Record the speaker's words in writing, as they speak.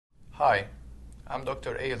Hi, I'm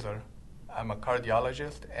Dr. Azer. I'm a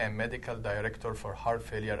cardiologist and medical director for heart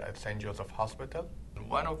failure at St. Joseph Hospital.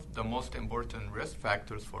 One of the most important risk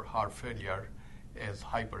factors for heart failure is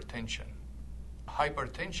hypertension.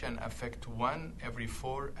 Hypertension affects 1 every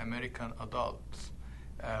 4 American adults,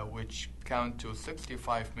 which count to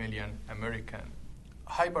 65 million Americans.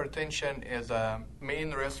 Hypertension is a main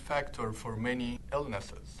risk factor for many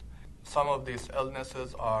illnesses. Some of these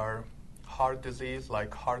illnesses are heart disease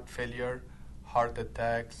like heart failure, heart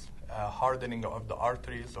attacks, hardening of the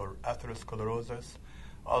arteries or atherosclerosis.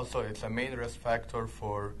 Also, it's a main risk factor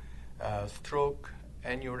for stroke,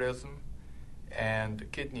 aneurysm, and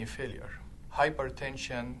kidney failure.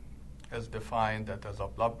 Hypertension is defined as a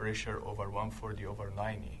blood pressure over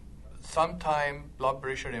 140/90. Sometimes blood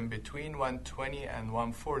pressure in between 120 and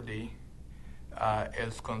 140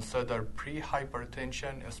 is considered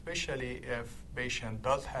pre-hypertension, especially if patient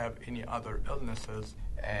does have any other illnesses,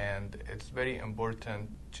 and it's very important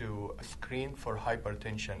to screen for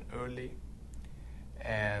hypertension early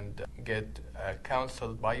and get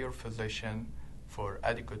counseled by your physician for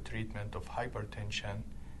adequate treatment of hypertension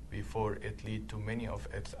before it leads to many of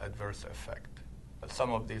its adverse effects.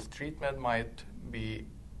 Some of these treatment might be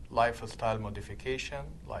lifestyle modification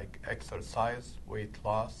like exercise, weight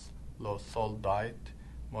loss, low salt diet,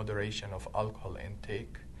 moderation of alcohol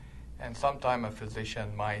intake, and sometimes a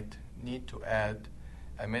physician might need to add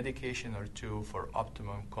a medication or two for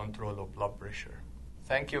optimum control of blood pressure.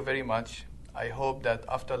 Thank you very much. I hope that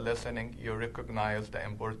after listening you recognize the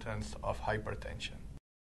importance of hypertension.